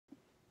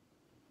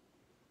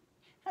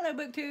Hello,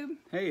 BookTube.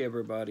 Hey,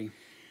 everybody.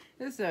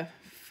 This is the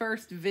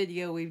first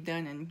video we've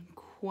done in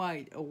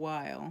quite a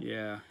while.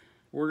 Yeah,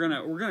 we're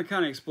gonna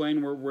kind of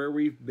explain where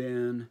we've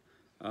been,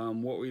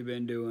 what we've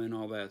been doing,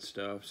 all that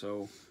stuff.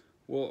 So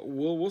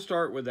we'll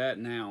start with that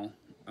now,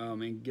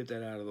 and get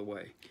that out of the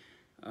way.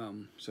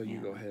 So you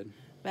go ahead.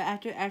 But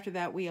after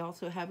that, we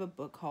also have a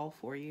book haul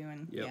for you,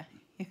 and Yep.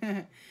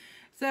 yeah.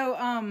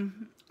 So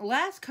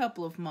last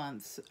couple of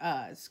months,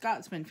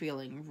 Scott's been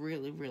feeling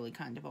really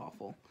kind of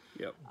awful.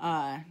 Yep.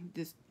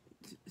 Just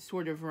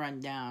sort of run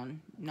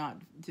down, not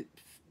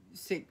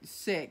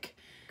sick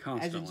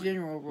Constantly. as a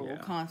general rule, Yeah,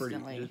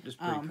 constantly. Just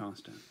pretty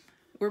constant.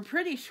 We're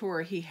pretty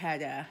sure he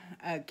had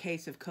a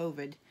case of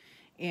COVID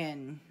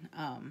in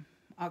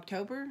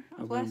October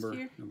of last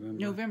year?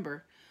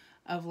 November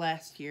of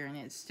last year, and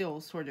it's still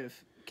sort of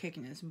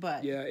kicking his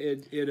butt. Yeah,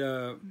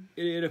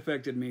 it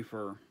affected me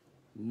for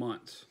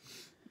months.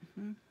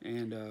 Mm-hmm.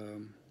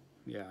 And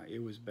yeah,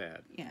 it was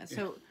bad. Yeah,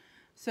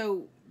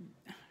 so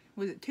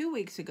was it 2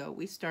 weeks ago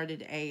we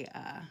started a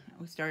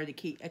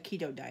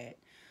keto diet.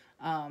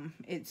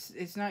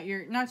 It's not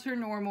your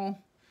normal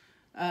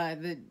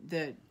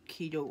the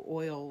keto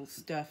oil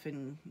stuff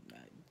and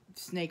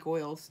snake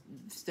oil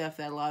stuff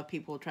that a lot of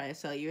people try to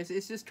sell you.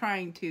 It's just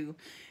trying to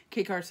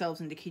kick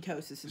ourselves into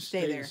ketosis and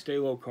stay there. Stay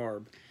low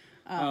carb.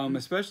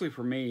 Especially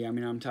for me. I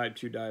mean, I'm type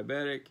 2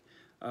 diabetic.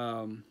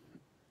 I'm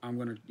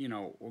gonna,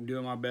 I'm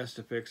doing my best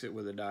to fix it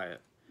with a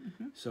diet.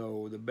 Mm-hmm.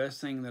 So the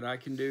best thing that I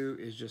can do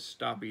is just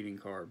stop eating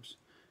carbs.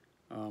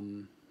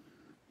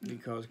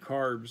 Because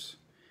carbs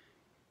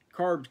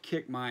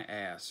kick my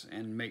ass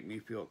and make me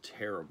feel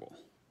terrible.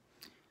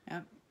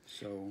 Yep.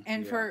 So,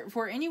 and yeah.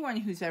 for anyone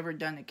who's ever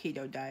done a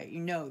keto diet, you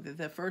know that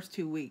the first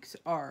 2 weeks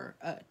are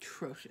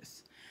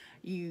atrocious.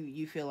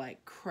 You feel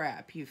like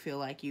crap. You feel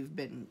like you've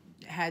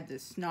had the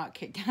snot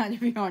kicked out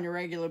of you on a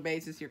regular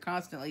basis. You're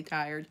constantly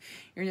tired.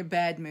 You're in a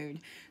bad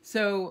mood.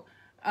 So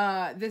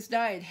this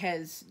diet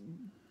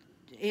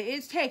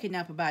it's taken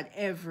up about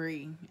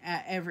every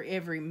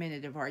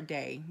minute of our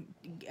day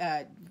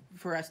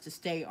for us to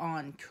stay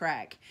on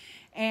track,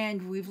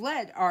 and we've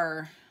let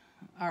our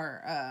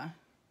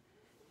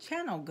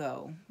channel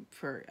go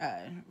for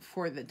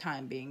the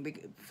time being,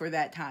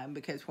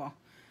 because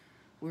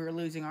we were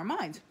losing our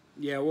minds.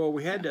 Yeah, well,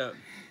 we had to.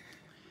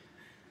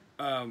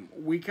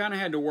 We kind of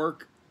had to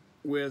work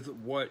with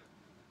what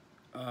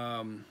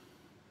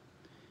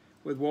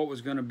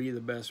was going to be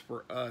the best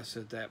for us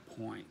at that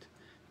point.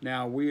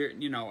 Now we're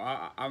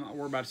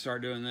about to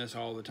start doing this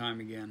all the time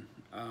again.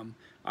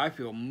 I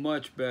feel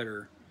much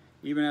better,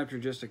 even after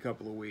just a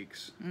couple of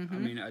weeks. Mm-hmm. I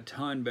mean, a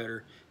ton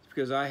better. It's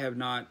because I have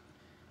not,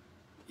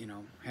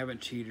 haven't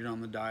cheated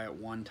on the diet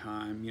one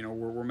time.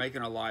 We're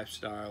making a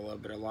lifestyle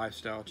of it, a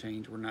lifestyle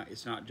change.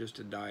 It's not just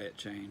a diet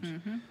change.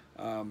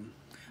 Mm-hmm.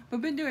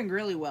 We've been doing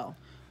really well.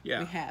 Yeah,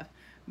 we have.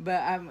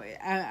 But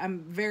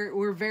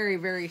we're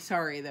very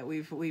sorry that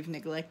we've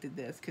neglected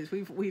this, because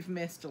we've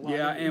missed a lot.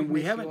 Yeah, and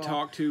we haven't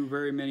talked to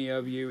very many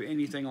of you,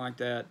 anything like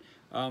that.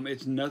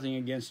 It's nothing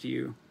against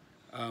you.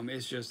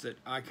 It's just that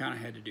I kind of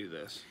had to do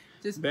this.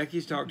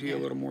 Becky's talked to you a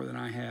little more than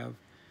I have.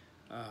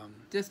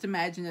 Just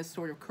imagine us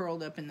sort of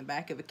curled up in the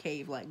back of a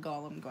cave like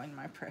Gollum, going,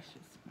 "My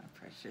precious, my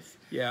precious."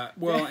 Yeah,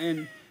 well,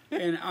 and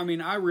I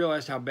mean, I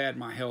realized how bad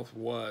my health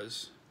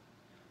was,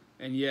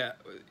 and yet,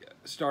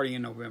 starting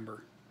in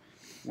November,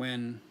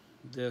 when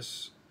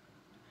this,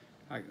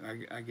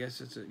 I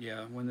guess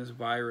when this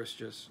virus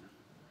just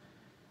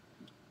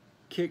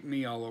kicked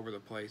me all over the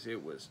place,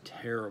 it was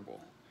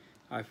terrible.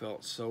 I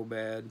felt so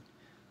bad,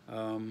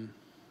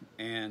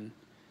 and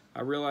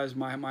I realized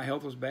my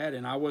health was bad,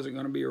 and I wasn't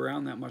going to be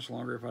around that much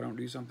longer if I don't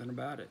do something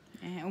about it.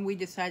 And we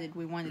decided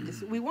we wanted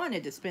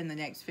to spend the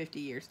next 50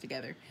 years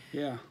together.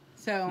 Yeah.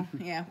 So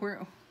yeah,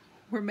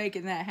 we're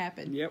making that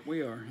happen. Yep,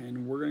 we are,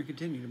 and we're going to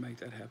continue to make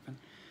that happen.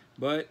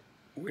 But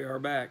we are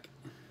back.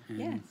 And,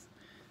 yes.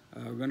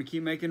 We're going to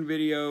keep making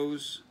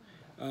videos,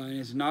 and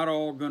it's not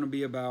all going to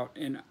be about,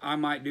 and I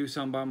might do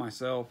some by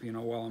myself,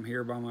 while I'm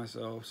here by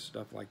myself,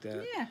 stuff like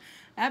that. Yeah,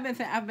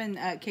 I've been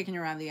kicking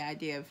around the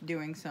idea of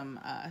doing some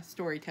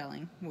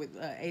storytelling with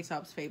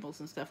Aesop's fables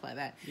and stuff like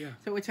that. Yeah.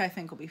 So which I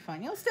think will be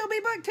fun. You'll still be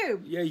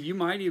BookTube. Yeah, you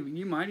might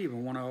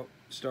even want to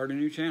start a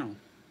new channel.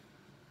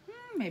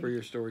 Maybe. For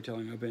your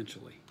storytelling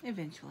eventually.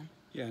 Eventually.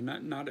 Yeah,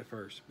 not at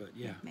first, but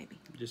yeah. Maybe.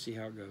 Just see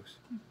how it goes.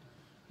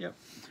 Yep.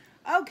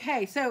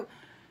 Okay, so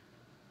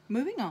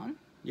moving on.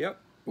 Yep.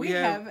 We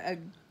have a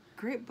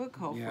great book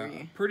haul for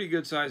you. A pretty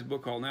good sized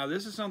book haul. Now,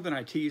 this is something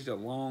I teased a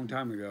long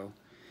time ago,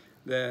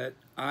 that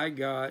I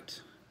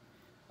got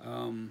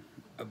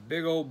a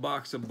big old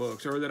box of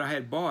books, or that I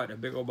had bought a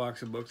big old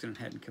box of books and it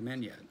hadn't come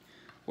in yet.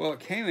 Well,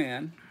 it came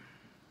in.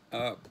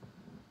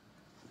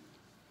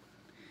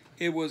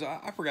 It was,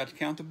 I forgot to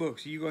count the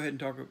books. You go ahead and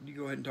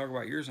talk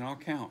about yours, and I'll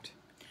count.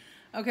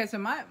 Okay, so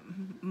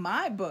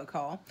my book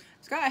haul.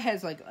 Scott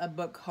has like a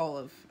book haul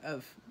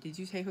of. Did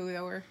you say who they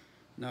were?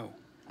 No.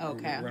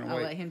 Okay,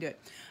 I'll let him do it.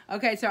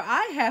 Okay, so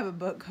I have a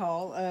book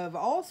haul of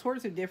all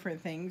sorts of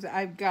different things.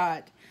 I've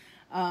got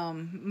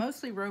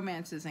mostly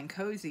romances and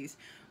cozies.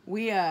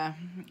 We got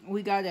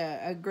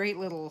a great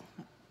little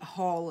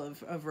haul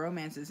of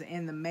romances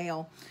in the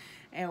mail,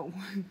 and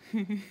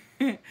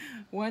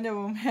one of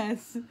them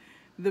has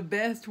the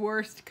best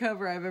worst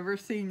cover I've ever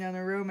seen on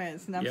a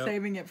romance, and I'm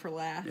saving it for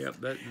last.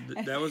 Yep,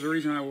 that was the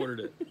reason I ordered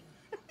it.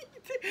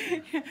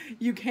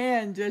 You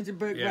can judge a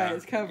book by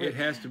its cover. It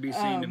has to be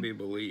seen to be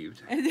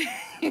believed.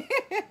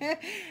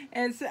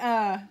 And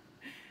some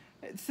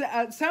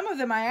of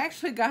them I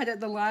actually got at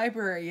the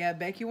library. Yeah,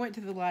 Becky went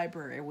to the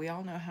library. We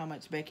all know how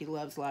much Becky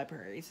loves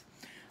libraries.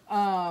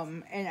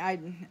 And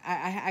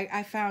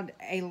I found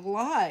a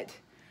lot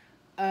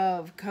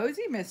of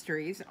cozy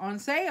mysteries on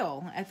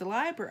sale at the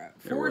library.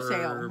 For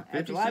sale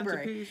at the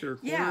library. 50 cents a piece or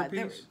yeah, a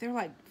piece? they're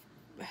like,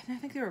 I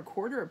think they were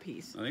 $0.25 a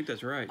piece. I think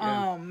that's right.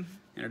 Yeah.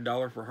 And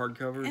 $1 for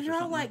hardcovers. And they're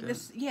all like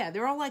this. Yeah,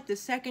 they're all like the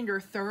second or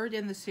third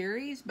in the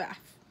series, but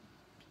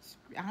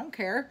I don't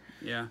care.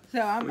 Yeah.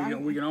 So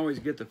we can always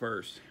get the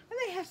first. And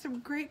they have some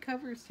great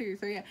covers too.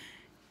 So yeah,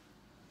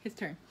 his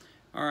turn.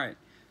 All right.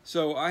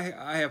 So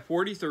I have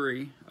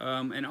 43,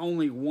 and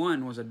only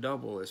one was a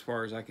double, as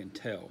far as I can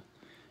tell,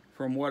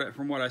 from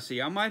what I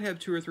see. I might have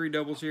 2 or 3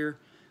 doubles here.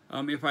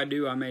 If I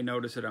do, I may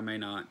notice it. I may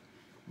not.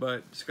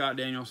 But Scott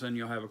Danielson,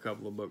 you'll have a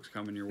couple of books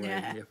coming your way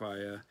if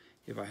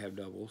I have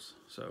doubles.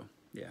 So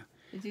yeah.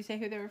 Did you say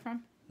who they were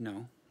from?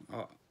 No.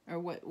 Or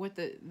what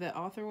the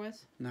author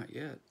was? Not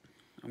yet.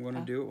 I'm going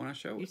to do it when I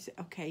show it.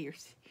 Okay, you're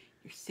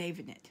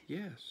saving it.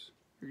 Yes.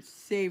 You're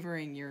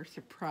savoring your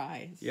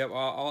surprise. Yep,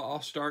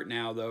 I'll start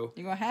now, though.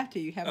 You're going to have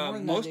to. You have more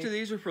than most of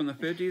these are from the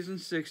 50s and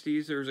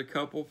 60s. There's a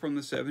couple from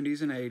the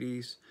 70s and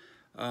 80s.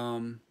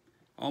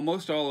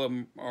 Almost all of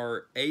them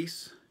are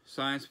ace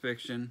science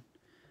fiction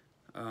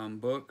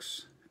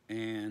books,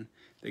 and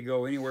they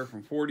go anywhere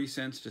from 40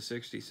 cents to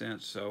 60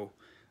 cents. So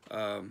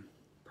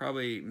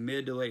probably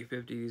mid to late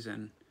 50s,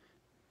 and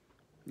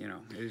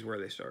it is where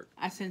they start.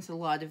 I sense a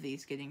lot of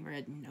these getting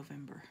read in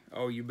November.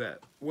 Oh, you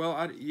bet.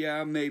 Well,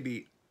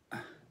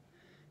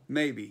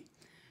 maybe.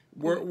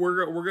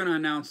 We're gonna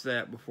announce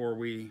that before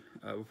we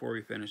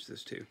finish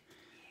this too.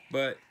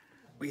 But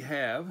we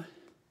have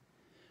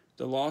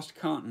The Lost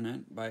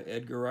Continent by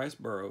Edgar Rice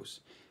Burroughs.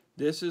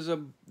 This is a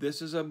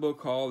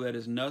book haul that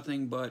is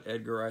nothing but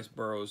Edgar Rice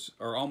Burroughs,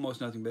 or almost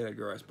nothing but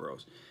Edgar Rice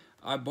Burroughs.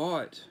 I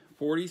bought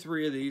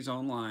 43 of these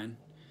online,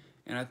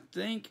 and I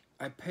think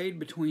I paid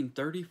between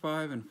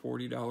 $35 and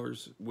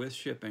 $40 with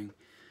shipping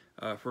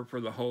for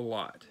the whole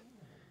lot.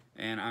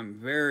 And I'm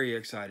very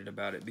excited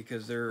about it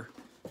because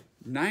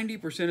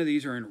 90% of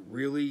these are in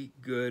really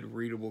good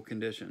readable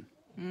condition.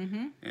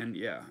 Mm-hmm. And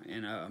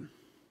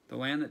The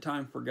Land That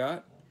Time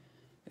Forgot,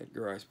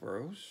 Edgar Rice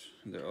Burroughs.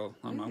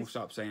 I'm going to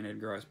stop saying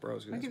Edgar Rice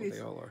Burroughs because that's what they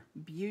all are.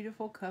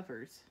 Beautiful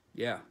covers.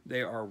 Yeah,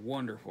 they are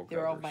wonderful covers.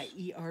 They're all by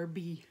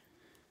E.R.B.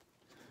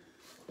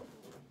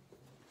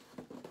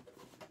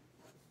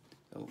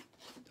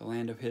 The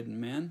Land of Hidden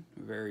Men,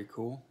 very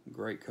cool.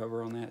 Great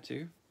cover on that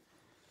too.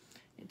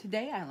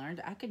 Today I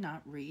learned I could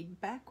not read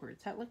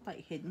backwards. That looked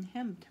like Hidden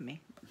Hymn to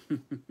me.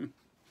 It's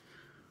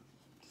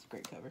a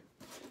great cover.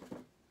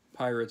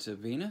 Pirates of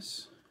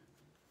Venus.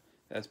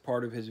 That's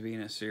part of his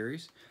Venus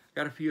series.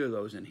 Got a few of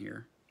those in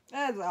here.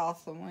 That's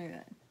awesome. Look at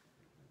that.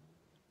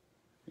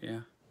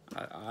 Yeah,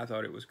 I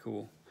thought it was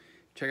cool.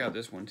 Check out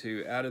this one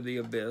too, Out of the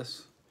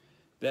Abyss.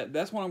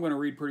 That's one I'm going to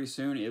read pretty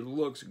soon. It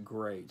looks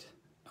great.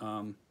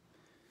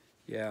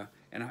 Yeah,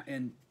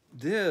 and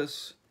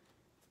this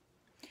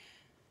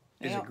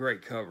is a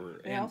great cover.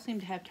 They all seem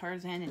to have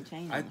Tarzan and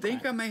Jane. I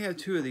think I may have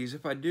 2 of these.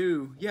 If I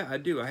do, yeah, I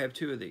do. I have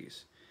 2 of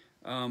these.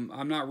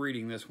 I'm not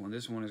reading this one.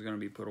 This one is going to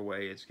be put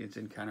away. It's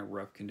in kind of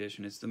rough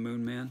condition. It's The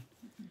Moon Man.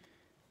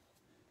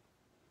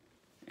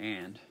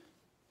 And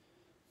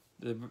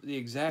the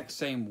exact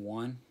same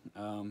one.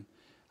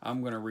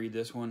 I'm going to read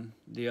this one.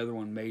 The other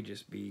one may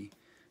just be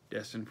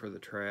destined for the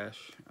trash.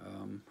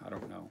 I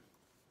don't know.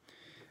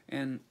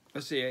 And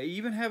let's see, I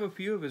even have a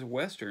few of his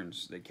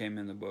westerns that came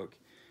in the book.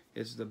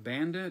 It's the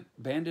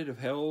Bandit of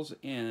Hell's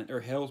End,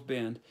 or Hell's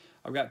Bend.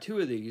 I've got 2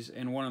 of these,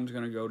 and one of them's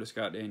going to go to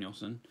Scott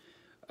Danielson.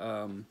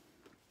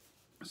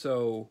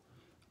 So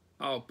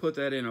I'll put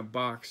that in a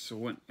box.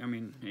 So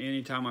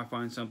anytime I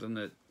find something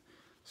that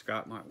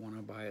Scott might want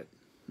to buy it.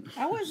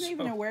 I wasn't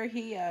even aware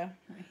he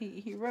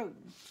wrote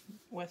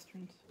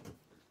westerns.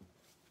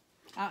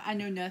 I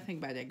know nothing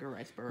about Edgar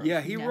Rice Burroughs.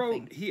 Yeah,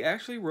 he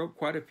actually wrote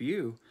quite a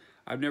few.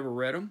 I've never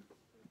read them,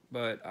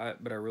 but I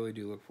really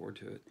do look forward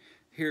to it.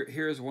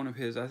 Here's one of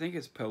his. I think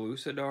it's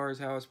Pellucidar is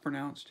how it's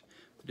pronounced.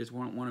 But it's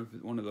one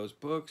of those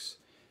books.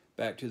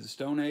 Back to the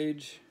Stone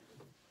Age.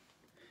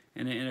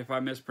 And if I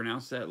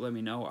mispronounced that, let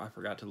me know. I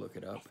forgot to look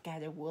it up. It's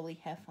got a woolly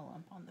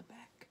heffalump on the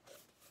back.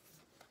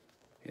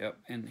 Yep.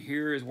 And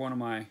here is one of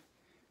my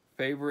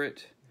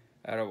favorite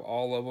out of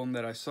all of them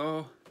that I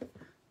saw.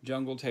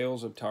 Jungle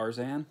Tales of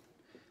Tarzan.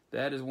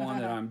 That is one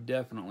that I'm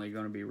definitely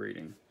going to be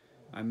reading.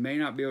 I may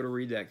not be able to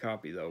read that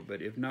copy, though.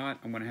 But if not,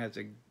 I'm going to have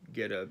to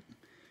get a...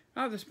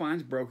 Oh, the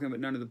spine's broken, but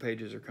none of the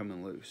pages are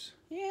coming loose.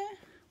 Yeah.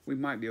 We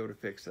might be able to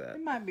fix that.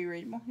 It might be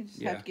readable. You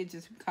just have to get you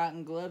some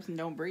cotton gloves and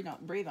don't breathe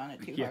on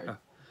it too hard.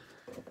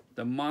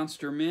 The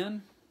Monster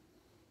Men.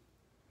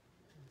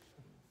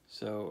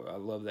 So I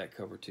love that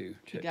cover too.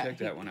 Check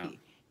that one out.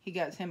 He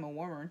got him a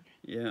worm.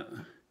 Yeah.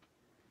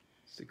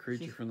 It's the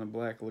creature from the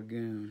Black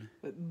Lagoon.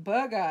 With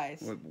bug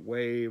eyes.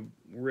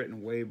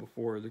 Written way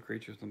before the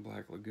creature from the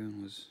Black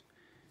Lagoon was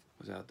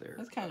out there.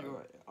 That's kind of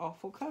an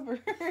awful cover.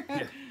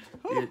 Yeah.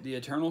 The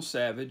Eternal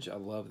Savage. I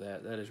love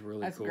that. That is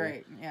really cool. That's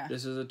great. Yeah.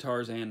 This is a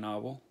Tarzan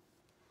novel.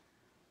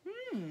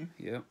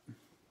 Yep.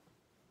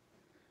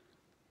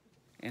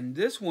 And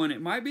this one,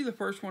 it might be the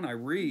first one I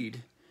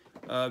read,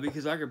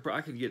 because I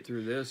could get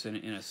through this in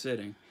a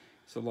sitting.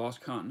 It's The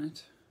Lost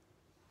Continent.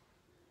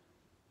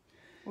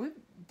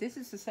 This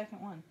is the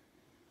second one.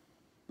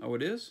 Oh,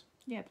 it is?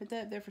 Yeah, put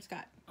that there for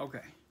Scott.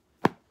 Okay.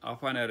 I'll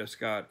find out if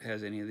Scott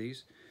has any of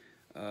these.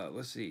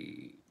 Let's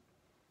see.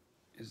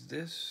 Is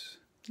this...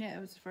 Yeah,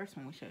 it was the first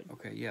one we showed.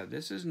 Okay, yeah,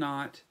 this is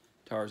not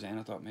Tarzan.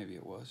 I thought maybe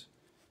it was.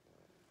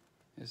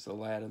 It's The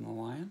Lad and the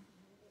Lion.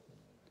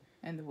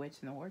 And The Witch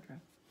in the Wardrobe.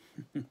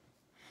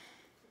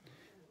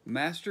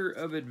 Master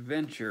of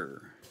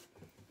Adventure.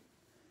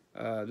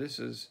 This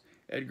is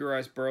Edgar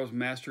Rice Burroughs'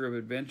 Master of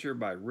Adventure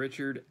by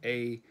Richard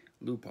A.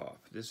 Lupoff.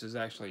 This is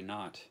actually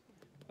not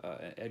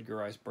Edgar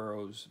Rice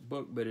Burroughs'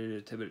 book, but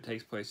it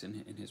takes place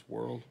in his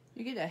world.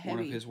 You get a heavy,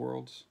 one of his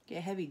worlds. Get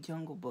a heavy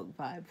Jungle Book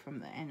vibe from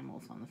the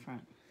animals on the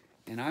front.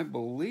 And I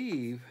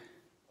believe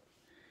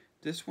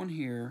this one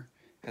here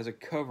has a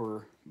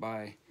cover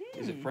by,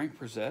 is it Frank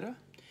Frazetta?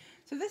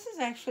 So this is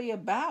actually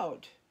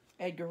about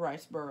Edgar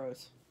Rice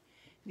Burroughs.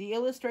 The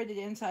illustrated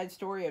inside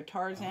story of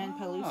Tarzan,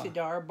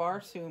 Pellucidar,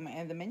 Barsoom,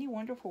 and the many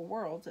wonderful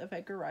worlds of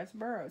Edgar Rice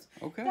Burroughs.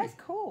 Okay. That's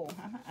cool.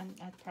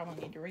 I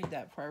probably need to read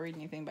that before I read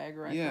anything by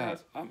Edgar Rice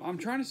Burroughs. Yeah, I'm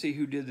trying to see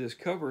who did this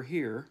cover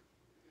here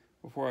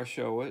before I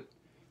show it.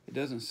 It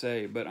doesn't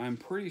say, but I'm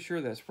pretty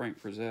sure that's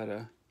Frank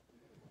Frazetta.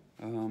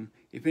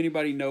 If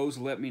anybody knows,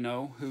 let me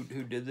know who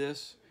did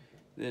this.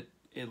 That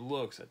it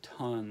looks a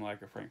ton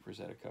like a Frank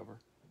Frazetta cover.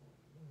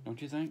 Don't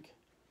you think?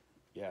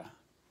 Yeah.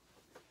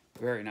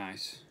 Very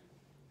nice.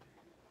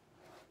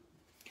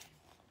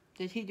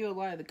 Did he do a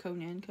lot of the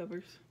Conan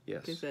covers?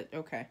 Yes. Is that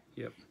okay?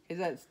 Yep.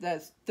 Because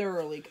that's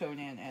thoroughly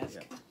Conan-esque.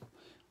 Yep.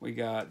 We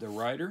got The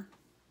Rider.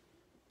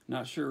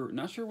 Not sure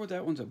what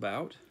that one's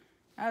about.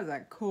 That was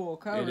a cool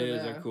cover. It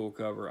is a cool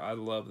cover. I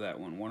love that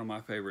one. One of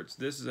my favorites.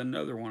 This is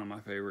another one of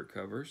my favorite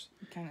covers.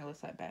 It kind of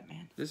looks like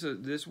Batman.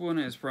 This one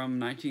is from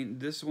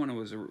This one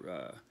was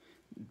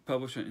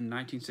published in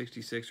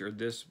 1966, or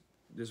this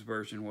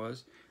version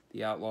was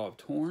The Outlaw of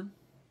Torn.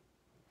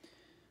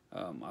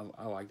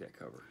 I like that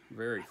cover.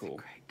 Very cool.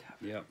 That's a great cover.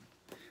 Yep.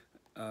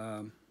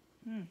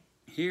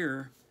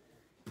 Here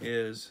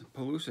is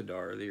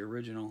Pellucidar, the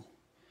original.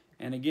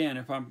 And again,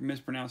 if I'm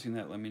mispronouncing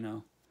that, let me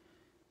know.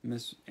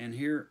 And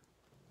here,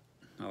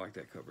 I like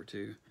that cover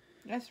too.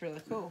 That's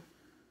really cool.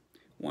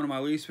 One of my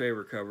least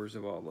favorite covers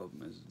of all of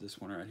them is this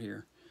one right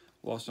here,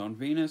 Lost on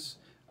Venus.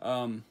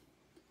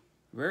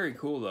 Very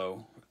cool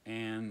though,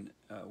 and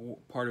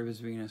part of his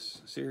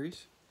Venus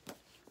series.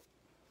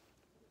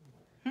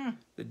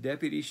 The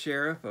Deputy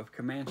Sheriff of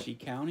Comanche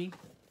County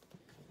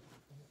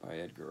by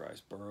Edgar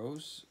Rice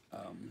Burroughs.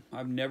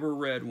 I've never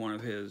read one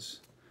of his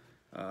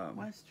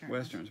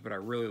westerns, but I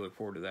really look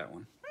forward to that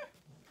one.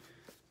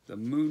 The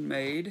Moon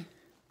Maid,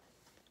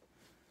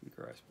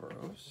 Edgar Rice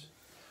Burroughs.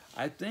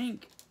 I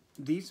think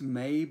these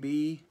may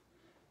be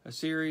a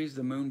series,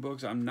 the Moon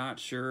books. I'm not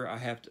sure. I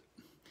have to.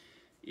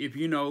 If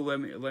you know, let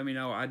me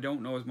know. I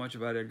don't know as much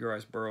about Edgar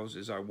Rice Burroughs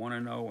as I want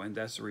to know, and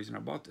that's the reason I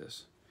bought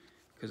this,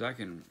 because I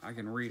can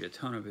read a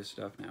ton of his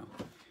stuff now.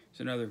 It's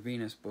another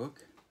Venus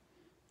book,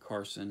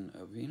 Carson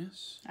of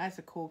Venus. That's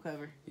a cool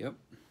cover. Yep.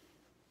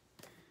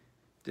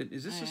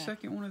 Is this the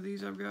second one of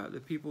these I've got? The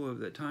People of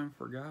That Time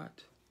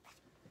Forgot?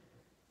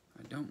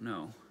 I don't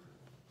know.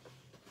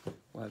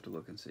 We'll have to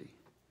look and see.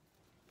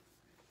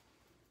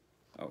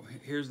 Oh,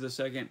 here's the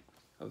second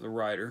of The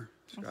Rider.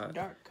 That's a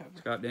dark cover.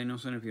 Scott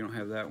Danielson. If you don't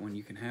have that one,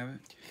 you can have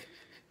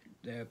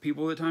it.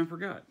 People That Time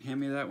Forgot. Hand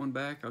me that one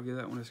back. I'll give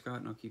that one to Scott,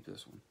 and I'll keep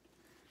this one.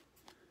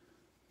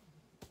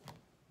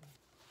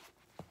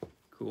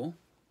 Cool.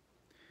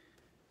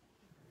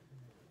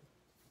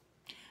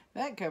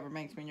 That cover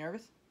makes me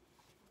nervous.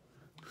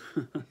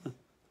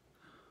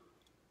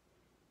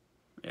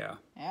 Yeah.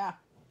 Yeah.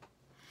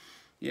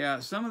 Yeah,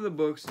 some of the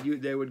books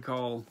they would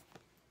call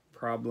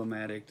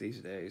problematic these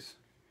days.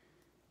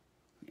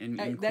 In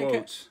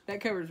quotes.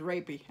 That cover's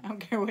rapey. I don't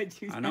care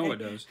what you say. I know it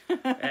does.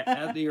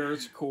 At the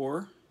Earth's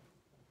Core.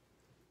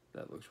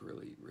 That looks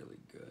really, really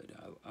good.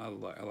 I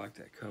like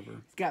that cover.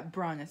 It's got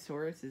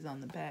brontosauruses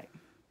on the back.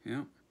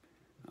 Yeah.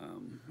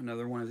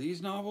 Another one of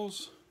these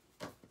novels.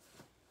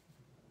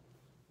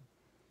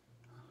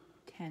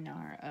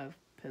 Tenar of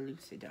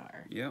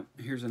Pellucidar. Yep.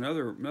 Here's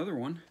another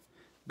one.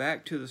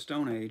 Back to the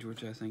Stone Age,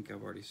 which I think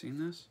I've already seen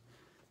this.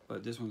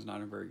 But this one's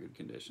not in very good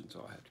condition, so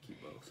I'll have to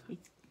keep both.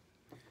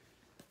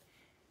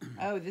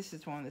 Oh, this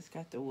is one that's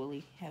got the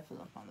woolly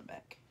heffalump on the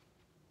back.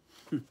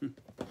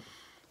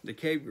 The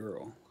Cave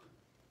Girl.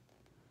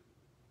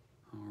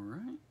 All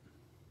right.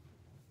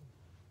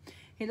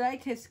 He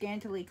liked his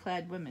scantily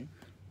clad women.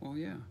 Well,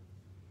 yeah.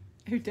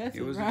 Who doesn't,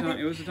 It was right?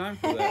 the time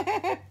for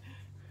that.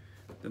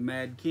 The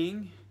Mad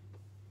King.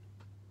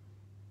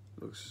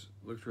 Looks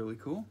really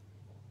cool.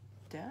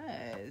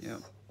 Does.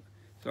 Yep.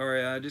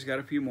 Sorry, I just got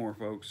a few more,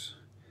 folks.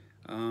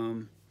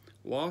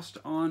 Lost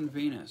on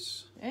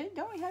Venus.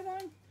 Don't we have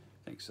that one?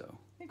 I think so.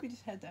 I think we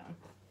just had that one.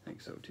 I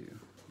think so too.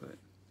 But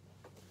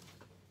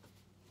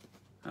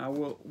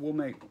we'll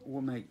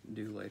make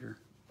do later.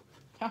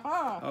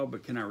 Haha. Oh,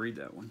 but can I read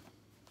that one?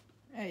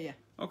 Yeah.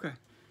 Okay.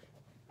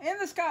 In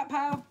the Scott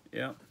pile.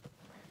 Yep.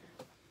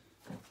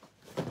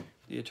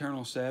 The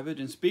Eternal Savage.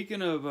 And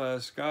speaking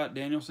of Scott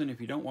Danielson,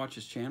 if you don't watch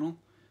his channel,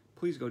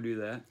 please go do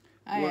that.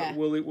 Yeah.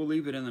 We'll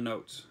leave it in the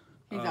notes.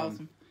 He's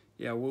awesome.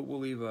 Yeah, we'll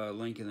leave a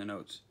link in the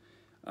notes.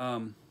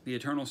 The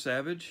Eternal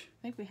Savage.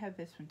 I think we have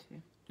this one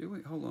too. Do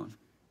we? Hold on.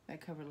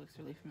 That cover looks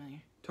really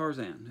familiar.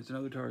 Tarzan. It's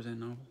another Tarzan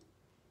novel.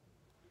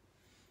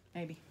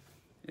 Maybe.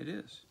 It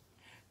is.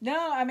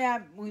 No, I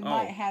mean we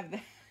might have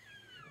that.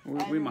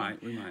 We might.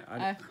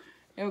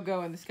 It'll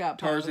go in the Scott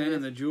pile. Tarzan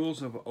and the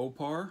Jewels of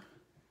Opar.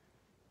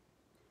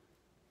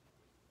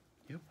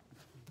 Yep.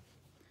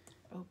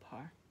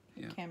 Opar.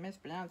 You Yeah. can't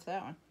mispronounce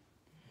that one.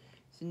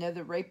 It's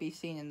another rapey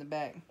scene in the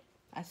back.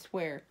 I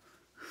swear.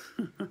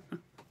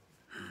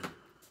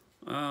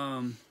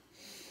 The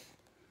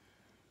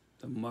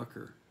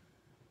Mucker.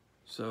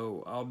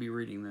 So I'll be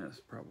reading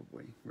this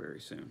probably very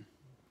soon.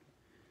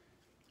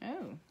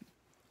 Oh.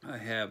 I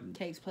have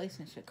Takes place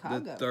in Chicago.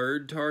 the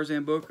third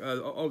Tarzan book.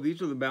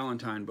 These are the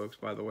Valentine books,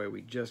 by the way.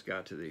 We just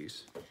got to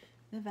these.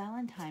 The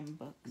Valentine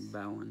books.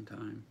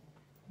 Valentine.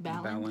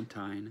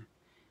 Valentine.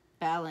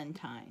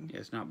 Yeah,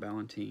 it's not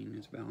Valentine.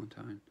 It's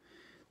Valentine.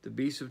 The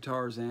Beasts of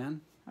Tarzan.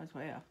 That's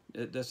way off.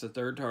 That's the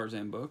third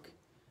Tarzan book.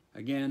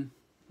 Again,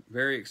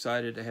 very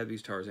excited to have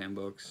these Tarzan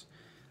books.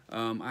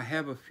 I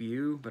have a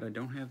few, but I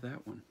don't have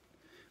that one.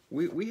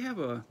 We have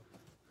a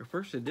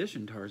first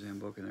edition Tarzan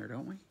book in there,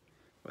 don't we?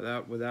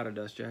 Without a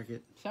dust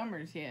jacket.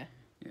 Summers, yeah.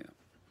 Yeah.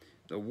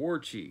 The War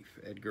Chief,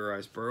 Edgar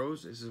Rice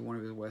Burroughs. This is one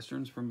of his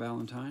westerns from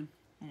Valentine.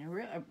 And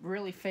a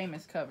really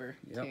famous cover,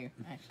 Yep. too,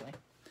 actually.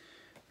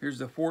 Here's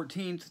the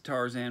 14th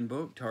Tarzan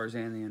book,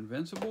 Tarzan the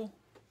Invincible.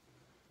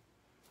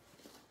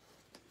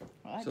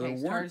 Well, that So there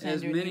takes weren't Tarzan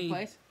as to a new many.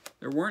 place.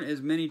 There weren't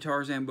as many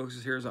Tarzan books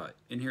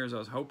in here as I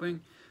was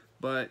hoping,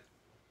 but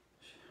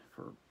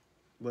for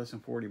less than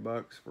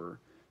 $40 for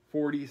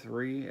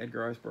 43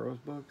 Edgar Rice Burroughs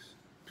books.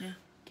 Yeah.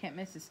 Can't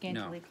miss a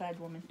scantily clad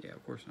woman. Yeah,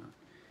 of course not.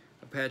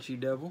 Apache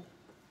Devil.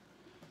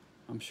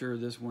 I'm sure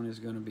this one is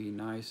going to be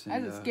nice and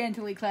As a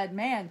scantily clad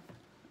man.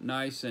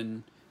 nice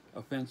and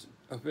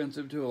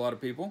offensive to a lot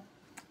of people.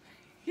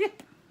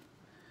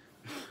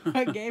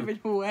 I gave it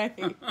away.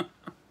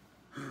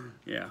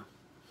 Yeah.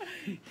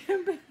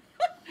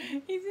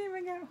 He's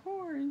even got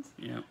horns.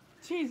 Yeah.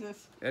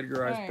 Jesus.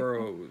 Edgar Rice All right.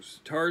 Burroughs.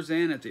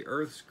 Tarzan at the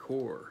Earth's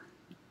Core.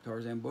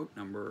 Tarzan book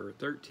number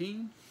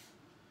 13.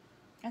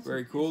 That's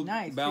Very cool.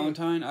 Nice.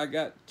 Valentine. I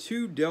got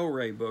 2 Del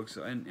Rey books,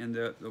 and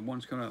the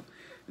one's coming up.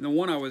 And the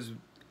one I was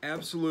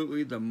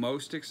absolutely the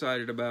most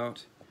excited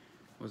about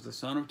was The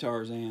Son of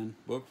Tarzan,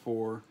 book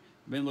 4.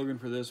 Been looking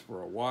for this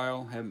for a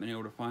while. Haven't been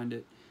able to find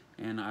it.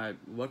 And I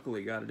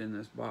luckily got it in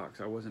this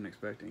box. I wasn't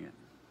expecting it.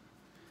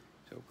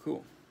 So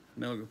cool.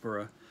 Been looking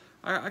for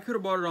I could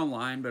have bought it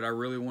online, but I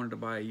really wanted to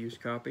buy a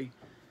used copy.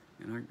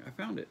 And I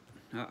found it.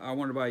 I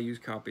wanted to buy a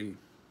used copy.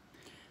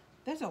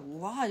 There's a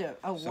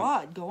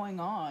lot going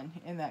on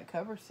in that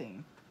cover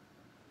scene.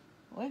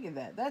 Look at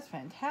that. That's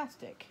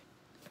fantastic.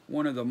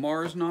 One of the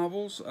Mars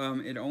novels.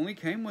 It only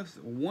came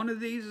with one of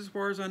these as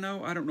far as I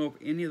know. I don't know if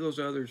any of those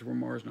others were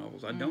Mars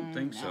novels. I don't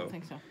think so. I don't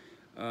think so.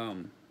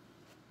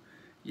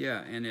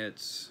 Yeah, and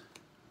it's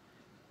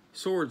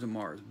Swords of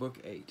Mars, book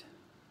 8.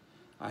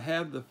 I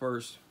have the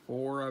first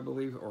 4, I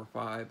believe, or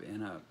 5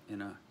 in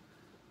a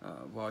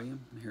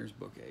volume. Here's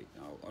book 8.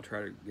 I'll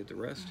try to get the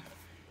rest.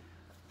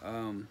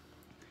 And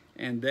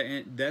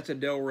that's a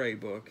Del Rey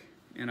book,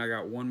 and I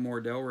got one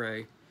more Del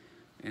Rey,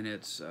 and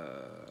it's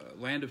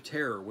Land of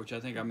Terror, which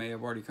I think I may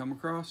have already come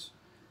across.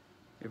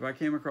 If I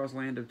came across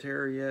Land of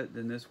Terror yet,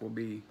 then this will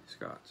be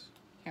Scott's.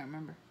 Can't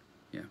remember.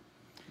 Yeah.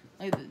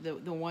 Like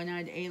the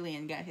one-eyed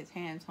alien got his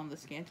hands on the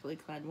scantily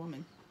clad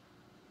woman.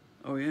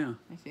 Oh yeah.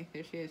 I see.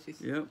 There she is.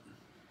 Yep.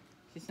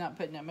 She's not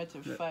putting up much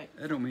of a fight.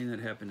 I don't mean that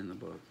happened in the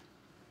book.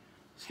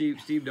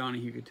 Steve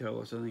Donahue could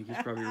tell us. I think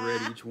he's probably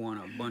read each one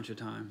a bunch of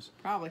times.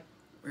 Probably.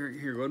 Here,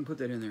 go ahead and put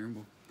that in there, and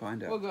we'll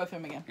find out. We'll go through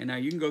them again. And now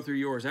you can go through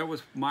yours. That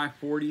was my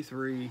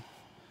 43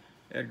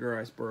 Edgar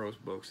Rice Burroughs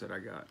books that I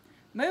got.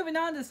 Moving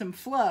on to some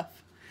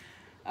fluff.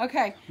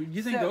 Okay.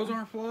 You think those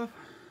aren't fluff?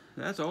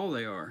 That's all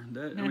they are.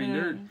 I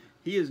mean,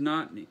 he is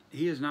not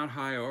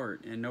high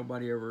art, and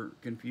nobody ever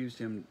confused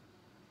him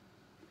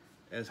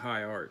as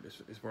high art,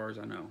 as far as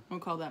I know. We'll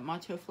call that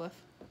macho fluff.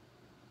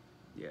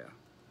 Yeah,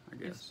 I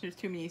guess. There's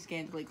too many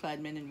scantily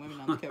clad men and women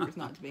on the covers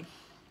not to be.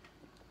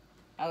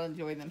 I'll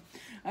enjoy them.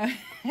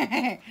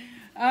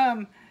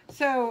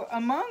 So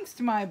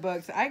amongst my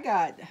books, I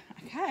got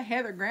a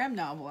Heather Graham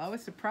novel. I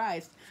was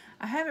surprised.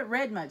 I haven't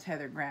read much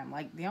Heather Graham.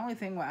 Like, the only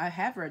thing I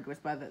have read was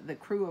by the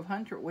Crew of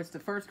Hunters, was the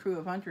first Crew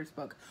of Hunters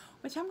book,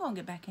 which I'm going to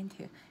get back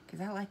into because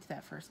I liked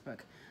that first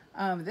book.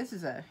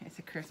 It's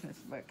a Christmas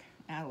book.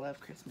 I love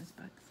Christmas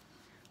books.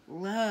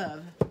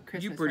 love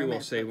Christmas. You pretty well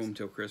romance save books. them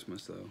till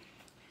Christmas, though.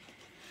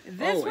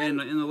 This one,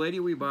 and the lady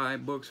we buy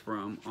books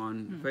from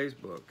on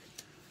Facebook,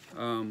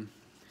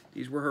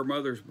 these were her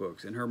mother's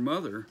books, and her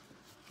mother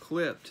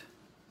clipped.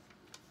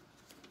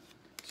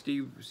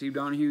 Steve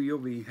Donahue,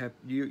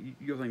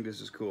 you'll think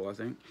this is cool. I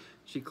think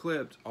she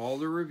clipped all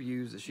the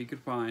reviews that she could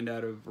find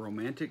out of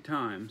Romantic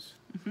Times,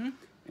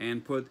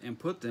 and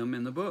put them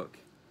in the book.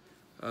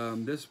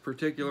 This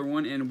particular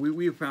one, and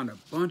we found a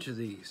bunch of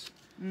these.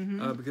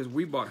 Because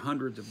we bought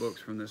hundreds of books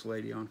from this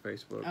lady on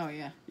Facebook. Oh,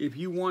 yeah. If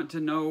you want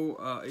to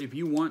know, if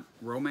you want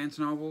romance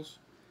novels,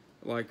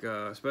 like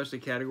especially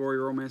category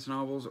romance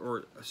novels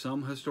or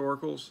some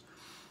historicals,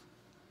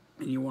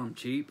 and you want them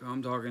cheap,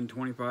 I'm talking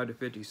 25 to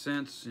 50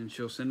 cents, and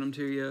she'll send them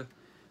to you.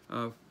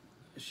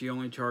 She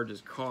only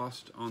charges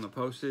cost on the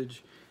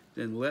postage.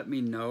 Then let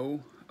me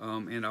know,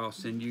 and I'll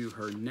send you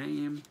her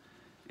name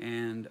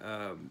and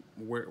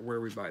where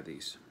we buy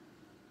these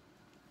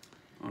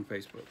on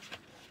Facebook.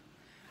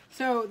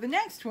 So the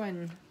next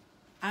one,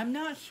 I'm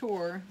not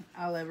sure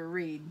I'll ever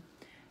read.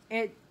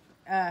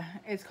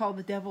 It's called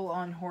The Devil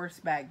on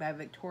Horseback by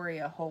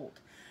Victoria Holt.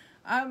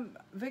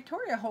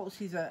 Victoria Holt,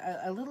 she's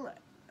a little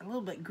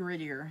bit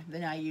grittier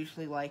than I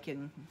usually like,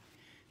 and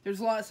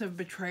there's lots of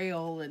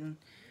betrayal and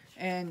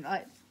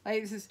like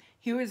it says,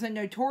 he was a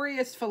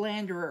notorious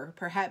philanderer,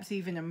 perhaps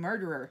even a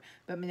murderer,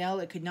 but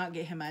Manella could not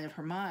get him out of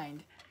her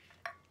mind.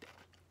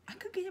 I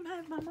could get him out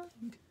of my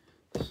mind.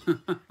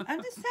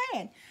 I'm just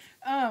saying.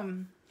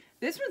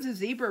 This one's a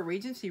Zebra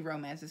Regency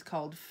romance. It's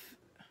called,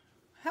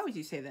 how would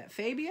you say that?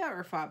 Fabia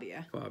or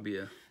Fabia?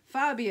 Fabia.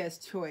 Fabia's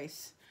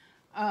Choice,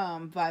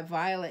 by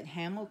Violet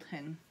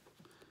Hamilton.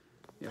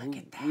 Yeah,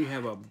 we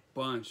have a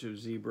bunch of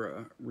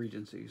Zebra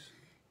Regencies.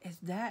 Is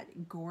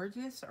that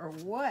gorgeous or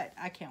what?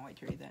 I can't wait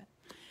to read that.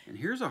 And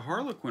here's a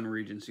Harlequin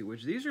Regency,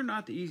 which these are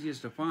not the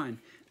easiest to find.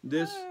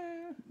 This,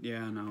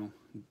 yeah, no.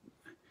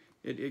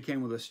 It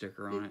came with a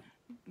sticker on it.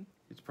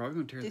 It's probably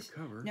going to tear the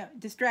cover. No,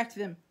 distract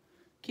them.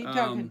 Keep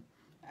talking.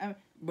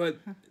 But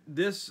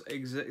this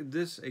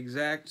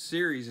exact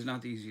series is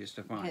not the easiest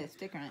to find. Yeah,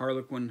 sticker on it.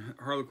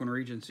 Harlequin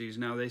Regencies.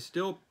 Now they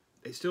still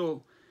put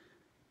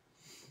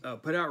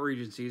out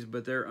Regencies,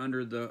 but they're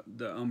under the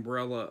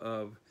umbrella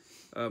of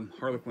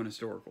Harlequin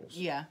Historicals.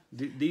 Yeah.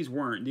 These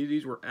weren't.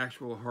 These were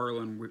actual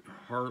Harlequin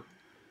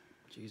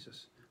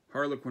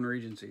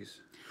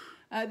Regencies.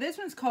 This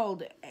one's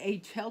called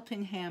A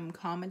Cheltenham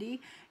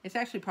Comedy. It's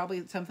actually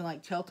probably something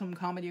like Cheltenham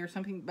Comedy or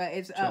something, but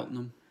it's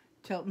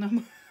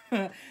Cheltenham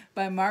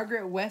by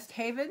Margaret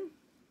Westhaven.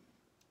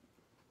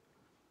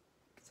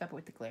 What's up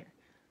with the glare?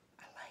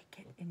 I like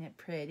it. Isn't it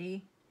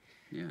pretty?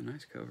 Yeah,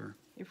 nice cover.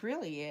 It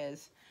really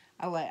is.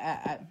 I'm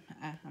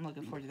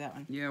looking forward to that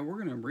one. Yeah, we're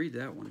gonna read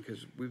that one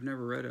because we've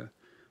never read a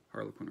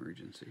Harlequin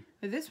Regency.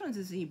 But this one's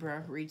a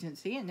Zebra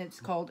Regency, and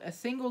it's called A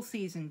Single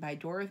Season by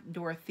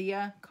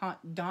Dorothea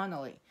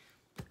Donnelly.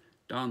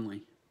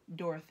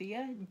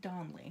 Dorothea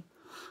Donnelly.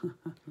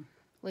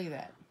 Look at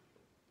that.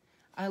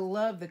 I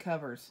love the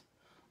covers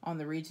on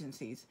the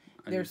Regencies.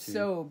 They're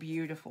so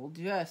beautiful,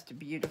 just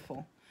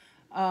beautiful.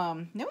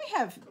 Then we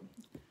have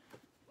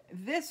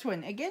this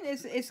one again.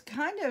 It's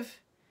kind of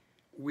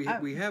we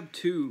have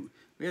two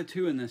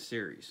in this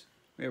series.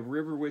 We have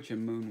River Witch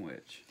and Moon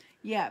Witch.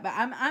 Yeah, but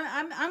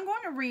I'm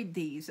going to read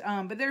these.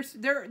 But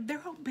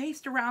they're all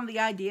based around the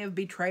idea of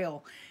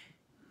betrayal.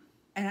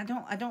 And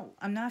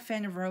I'm not a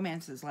fan of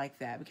romances like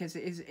that because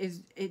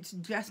it's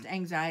just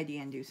anxiety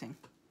inducing.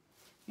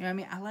 You know what I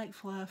mean? I like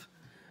fluff,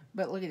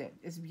 but look at it.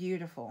 It's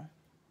beautiful.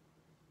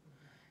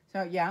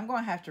 So yeah, I'm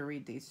going to have to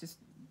read these just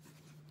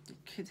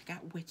because I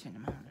got witch in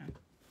them. I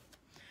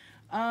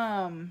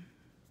don't know.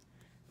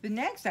 The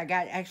next I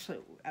got, actually,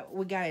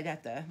 we got it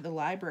at the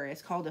library.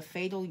 It's called A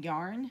Fatal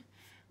Yarn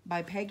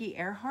by Peggy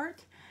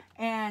Earhart.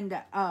 And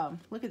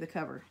look at the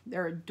cover.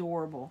 They're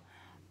adorable.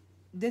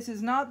 This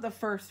is not the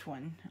first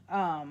one.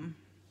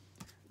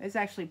 It's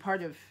actually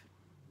part of...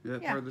 Is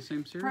that part of the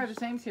same series? Part of the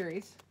same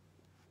series.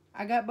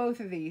 I got both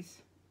of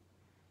these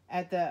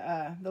at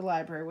the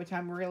library, which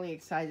I'm really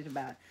excited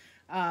about.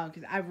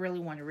 Because I really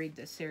want to read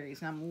this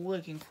series, and I'm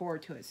looking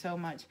forward to it so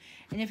much.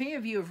 And if any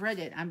of you have read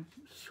it, I'm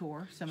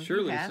sure some of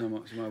you have.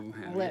 Surely some of them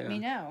have. Let me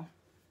know.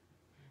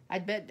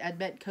 I'd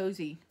bet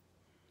Cozy.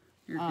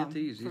 Here, get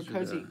these.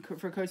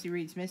 For Cozy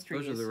Reads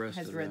Mystery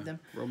has read them.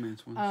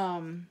 Romance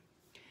ones.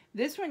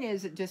 This one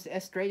is just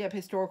a straight up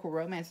historical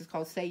romance. It's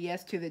called Say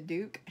Yes to the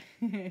Duke.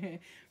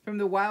 From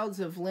the Wilds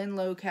of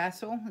Linlow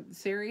Castle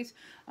series.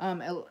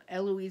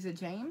 Eloisa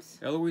James.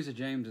 Eloisa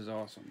James is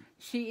awesome.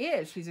 She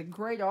is. She's a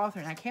great author,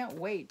 and I can't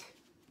wait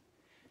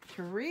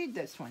to read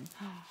this one.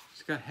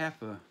 It's got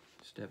half a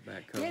step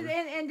back cover.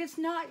 And it's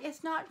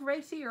not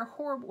racy or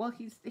horrible. Well,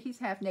 he's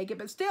half naked,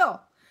 but still,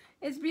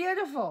 it's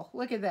beautiful.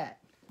 Look at that.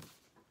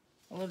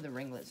 I love the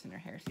ringlets in her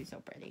hair. She's so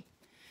pretty.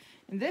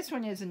 And this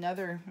one is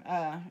another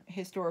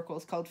historical.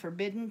 It's called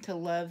Forbidden to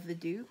Love the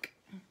Duke.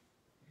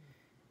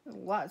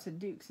 Lots of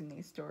dukes in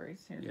these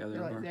stories.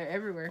 They're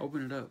everywhere.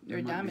 Open it up. They're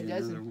a dime a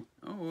dozen.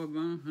 Oh, well,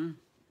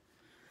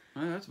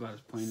 that's about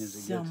as plain as it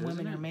gets, Some women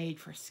isn't it? are made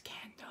for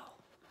scandal.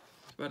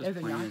 It's about No, as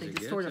they're plain not. as They it just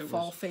gets. sort of It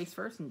fall was- face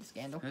first into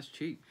scandal. That's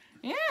cheap.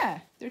 Yeah,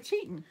 they're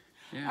cheating.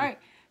 Yeah. All right.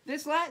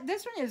 This one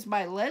is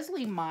by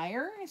Leslie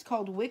Meyer. It's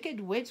called Wicked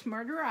Witch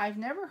Murderer. I've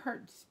never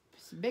heard...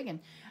 It's big one.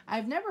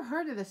 I've never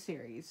heard of the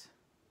series,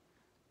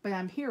 but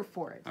I'm here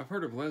for it. I've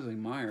heard of Leslie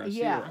Meyer. I see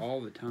Yeah. her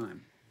all the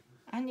time.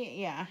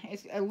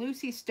 It's a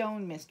Lucy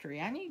Stone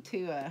mystery. I need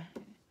to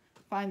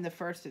find the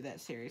first of that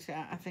series.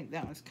 I think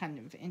that one's kind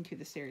of into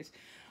the series.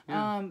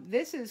 Yeah.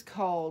 This is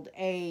called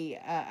a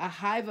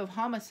hive of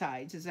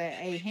homicides. Is a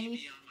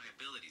henny.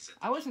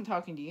 I wasn't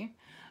talking to you.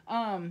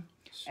 A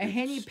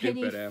henny penny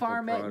Stupid Apple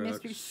farmette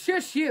products. mystery.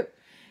 Shush you!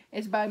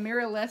 It's by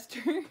Mira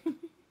Lester.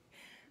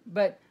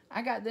 But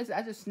I got this.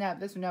 I just snapped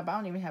this one up. I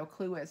don't even have a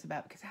clue what it's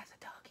about because it has a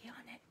doggy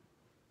on it.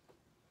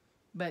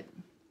 But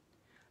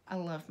I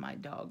love my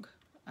dog.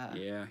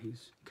 Yeah,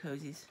 he's...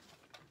 Cozies.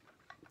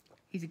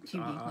 He's a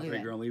cutie. I Look think at you're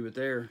that. gonna leave it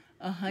there.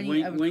 A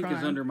honey of Link is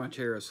crime. under my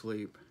chair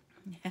asleep.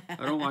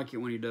 I don't like it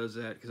when he does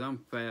that because I'm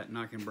fat and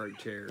I can break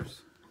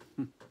chairs.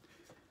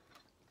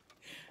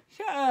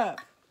 Shut up.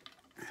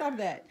 Stop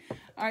that.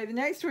 All right, the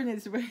next one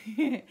is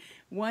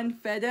One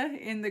Feta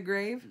in the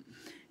Grave.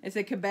 It's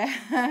a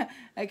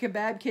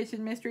kebab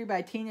kitchen mystery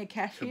by Tina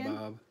Kashian.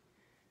 Kebab.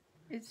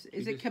 Is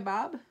it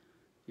kebab?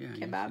 Yeah.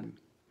 Kebab.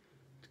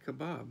 It's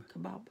kebab.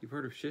 Kebab. You've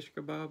heard of shish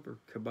kebab or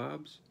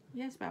kebabs?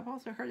 Yes, but I've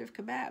also heard of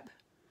kebab.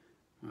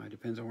 Well, it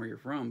depends on where you're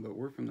from, but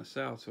we're from the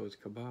south, so it's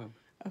kebab.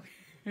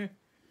 Okay.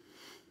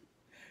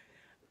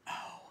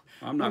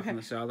 I'm not Okay. from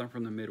the south. I'm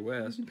from the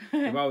Midwest.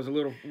 If I was a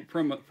little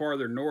from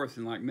farther north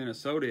in like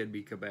Minnesota, it'd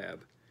be kebab,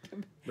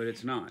 but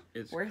it's not.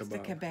 It's Where's kebab. the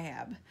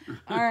kebab?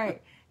 All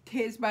right.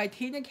 It's by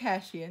Tina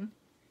Kashian.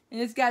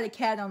 And it's got a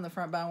cat on the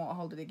front, but I won't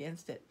hold it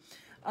against it.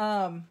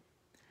 And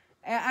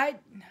I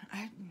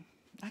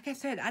like I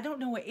said, I don't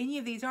know what any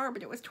of these are,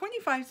 but it was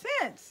 25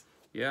 cents.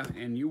 Yeah,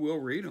 and you will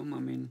read them. I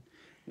mean,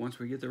 once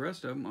we get the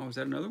rest of them. Oh, is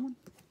that another one?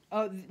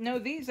 Oh, no,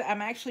 these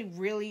I'm actually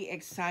really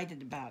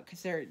excited about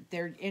because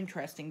they're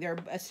interesting. They're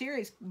a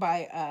series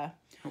by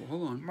Oh,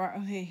 hold on.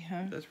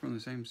 huh? That's from the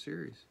same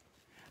series.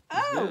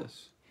 as Oh,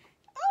 This.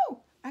 oh,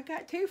 I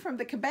got two from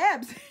the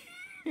kebabs.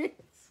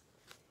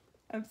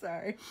 I'm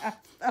sorry.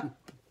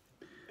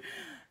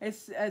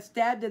 It's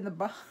stabbed in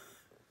the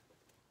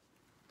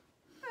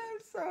I'm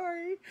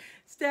sorry.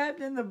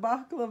 Stabbed in the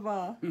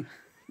baklava.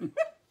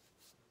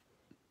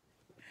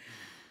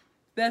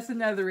 That's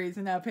another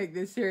reason I picked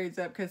this series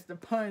up because the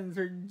puns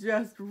are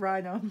just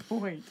right on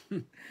point.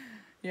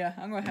 Yeah,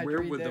 I'm gonna have Where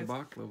to read would the those.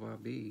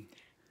 baklava be?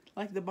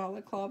 Like the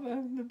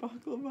balaclava, the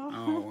baklava.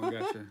 Oh, I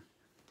gotcha.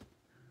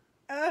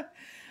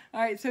 All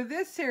right, so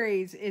this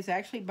series is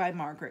actually by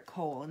Margaret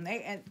Cole,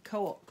 and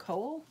Cole,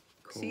 Cool.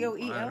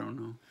 C-O-E-L. I don't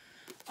know.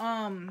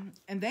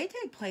 And they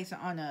take place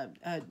on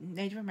a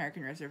Native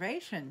American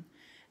reservation,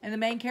 and the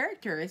main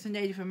character is a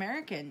Native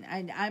American,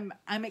 and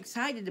I'm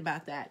excited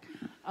about that.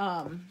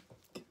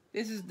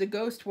 This is the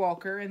Ghost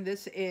Walker, and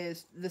this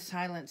is the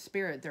Silent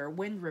Spirit. They're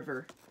Wind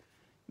River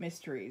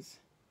mysteries,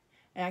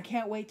 and I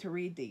can't wait to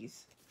read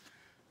these.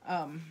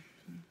 But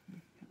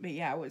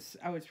yeah,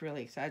 I was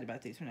really excited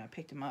about these when I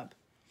picked them up.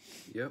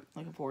 Yep.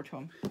 Looking forward to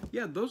them.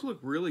 Yeah, those look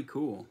really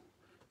cool.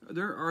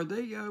 Are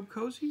they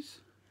cozies?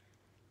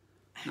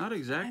 Not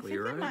exactly,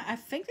 right? I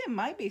think they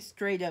might be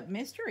straight up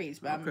mysteries,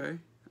 but Okay.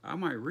 I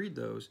might read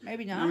those.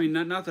 Maybe not. I mean,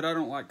 not that I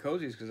don't like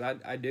cozies, because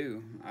I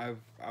do. I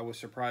was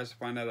surprised to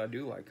find out I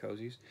do like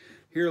cozies.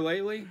 Here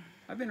lately,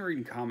 I've been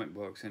reading comic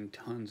books and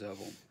tons of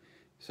them.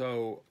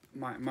 So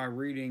my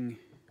reading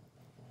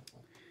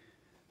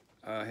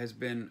has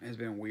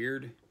been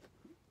weird.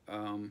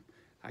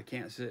 I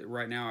can't sit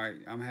right now.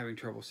 I'm having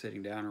trouble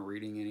sitting down and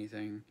reading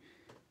anything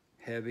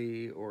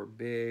heavy or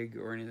big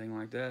or anything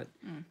like that.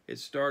 It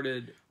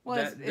started.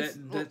 Well,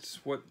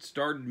 That's what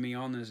started me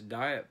on this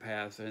diet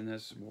path and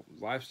this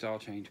lifestyle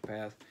change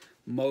path,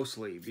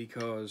 mostly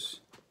because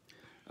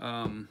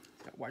got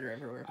water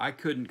everywhere. I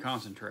couldn't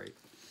concentrate.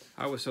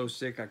 I was so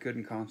sick I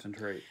couldn't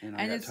concentrate, and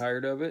I got it's-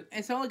 tired of it.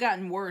 It's only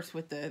gotten worse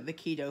with the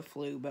keto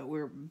flu, but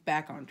we're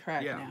back on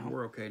track Yeah, now.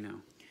 we're okay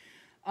now.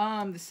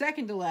 The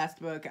second to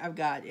last book I've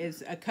got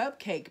is a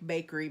cupcake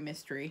bakery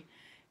mystery.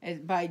 It's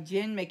by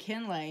Jen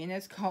McKinley, and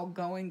it's called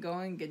Going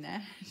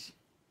Ganache.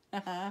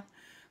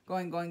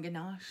 Going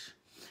Ganache.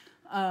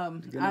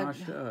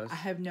 Ganache to us. I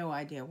have no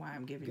idea why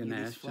I'm giving you these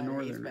Ganache to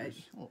flatteries, but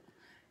Northerners.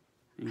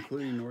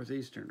 Including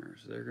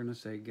Northeasterners. They're going to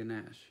say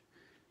ganache.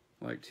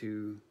 Like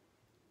to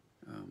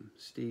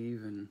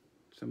Steve and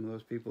some of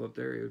those people up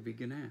there, it would be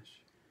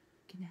ganache.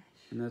 Ganache.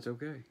 And that's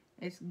okay.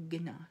 It's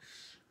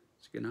ganache.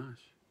 It's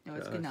ganache. No, to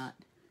it's us. ganache.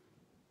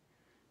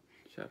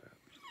 Shut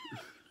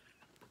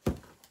up.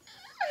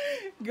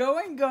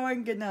 Going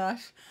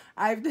Ganache.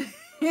 I've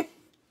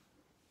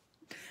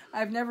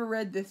never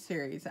read this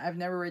series. I've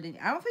never read any.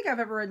 I don't think I've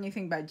ever read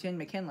anything by Jen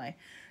McKinley.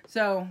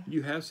 So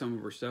You have some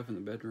of her stuff in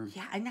the bedroom.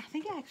 yeah, and I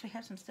think I actually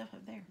have some stuff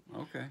up there.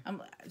 Okay.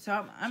 I'm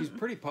She's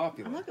pretty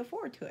popular. I'm looking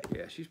forward to it.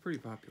 Yeah, she's pretty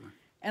popular.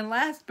 And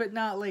last but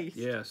not least,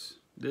 Yes,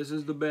 this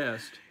is the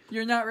best.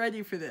 you're not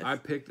ready for this. I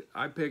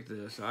picked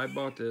this. I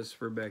bought this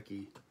for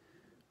Becky.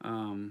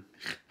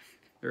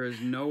 There is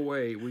no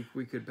way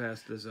we could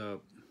pass this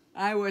up.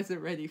 I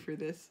wasn't ready for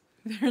this.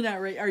 They're not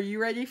ready. Are you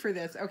ready for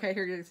this? Okay,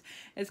 here it is.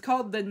 It's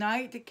called The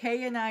Night,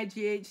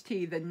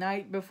 K-N-I-G-H-T, The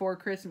Night Before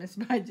Christmas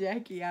by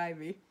Jackie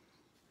Ivy.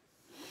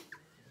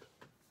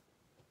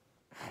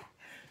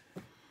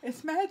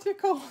 It's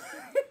magical.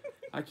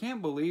 I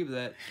can't believe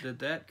that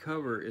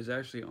cover is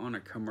actually on a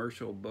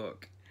commercial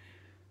book.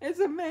 It's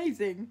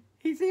amazing.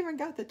 He's even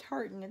got the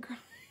tartan across.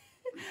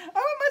 Oh,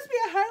 it must be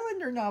a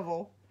Highlander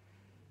novel.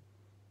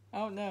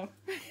 Oh, no.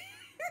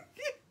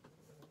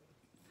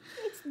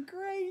 It's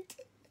great.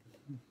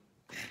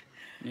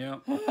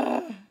 Yep.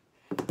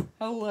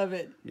 I love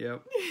it.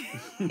 Yep.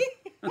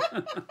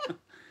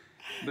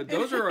 But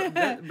those are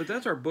but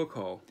that's our book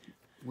haul.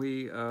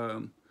 We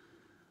I'll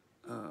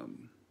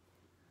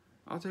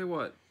tell you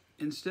what,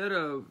 instead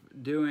of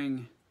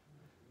doing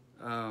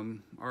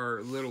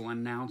our little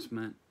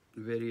announcement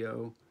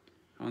video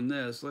on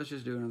this, let's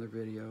just do another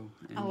video.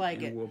 And, I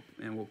like it.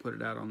 We'll put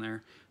it out on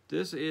there.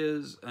 This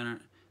is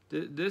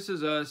this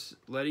is us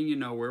letting you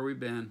know where we've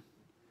been,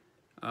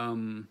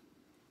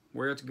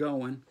 where it's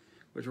going,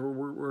 which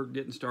we're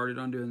getting started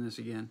on doing this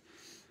again.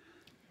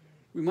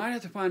 We might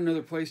have to find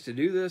another place to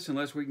do this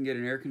unless we can get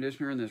an air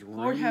conditioner in this room.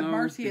 Lord have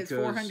mercy, it's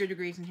 400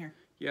 degrees in here.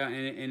 Yeah,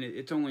 and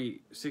it's only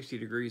 60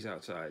 degrees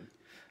outside,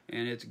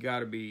 and it's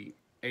got to be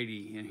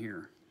 80 in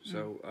here.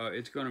 So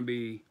it's going to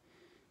be,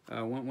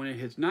 when it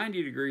hits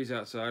 90 degrees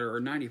outside, or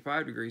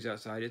 95 degrees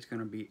outside, it's going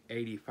to be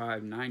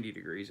 85, 90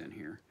 degrees in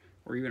here,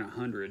 or even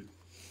 100.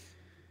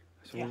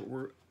 So yeah.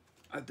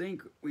 I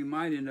think we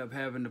might end up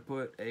having to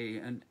put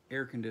an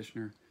air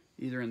conditioner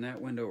either in that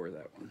window or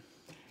that one.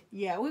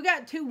 Yeah, we've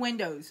got 2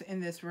 windows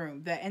in this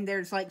room, and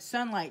there's like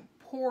sunlight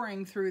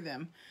pouring through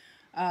them.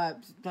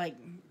 Like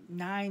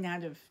 9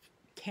 out of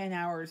 10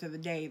 hours of the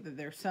day that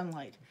there's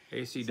sunlight.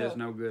 AC does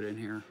no good in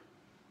here.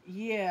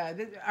 Yeah,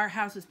 our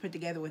house is put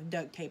together with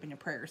duct tape and a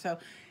prayer. So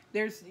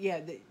there's,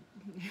 the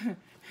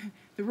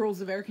rules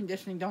of air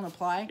conditioning don't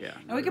apply. Yeah,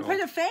 and we can put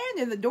a fan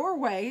in the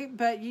doorway,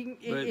 but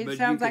it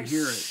sounds like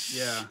hear it.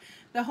 Yeah.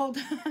 The whole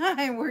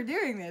time we're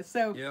doing this.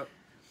 So yep.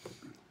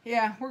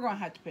 Yeah, we're going to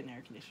have to put an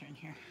air conditioner in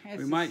here.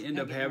 We might end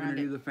up having to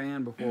do the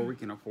fan before we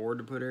can afford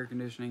to put air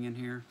conditioning in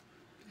here.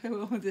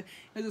 It'll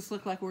just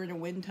look like we're in a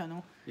wind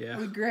tunnel. Yeah.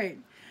 It'll be great.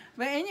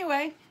 But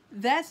anyway,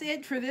 that's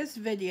it for this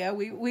video.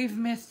 We've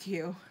missed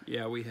you.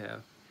 Yeah, we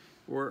have.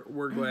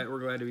 We're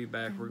glad to be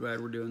back. We're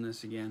glad we're doing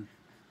this again.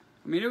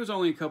 I mean, it was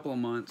only a couple of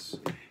months,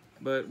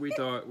 but we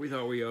thought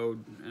we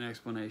owed an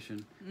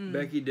explanation.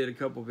 Becky did a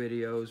couple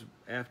videos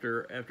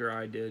after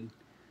I did.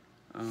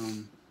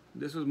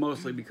 This was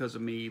mostly because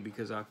of me,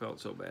 because I felt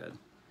so bad.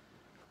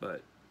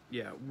 But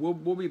yeah, we'll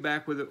be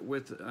back with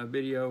a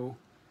video.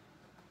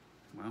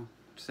 Well,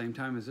 same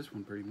time as this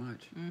one, pretty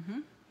much.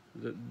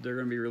 They're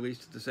going to be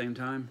released at the same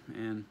time,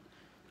 and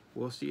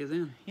we'll see you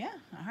then. Yeah.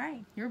 All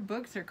right. Your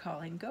books are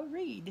calling. Go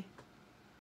read.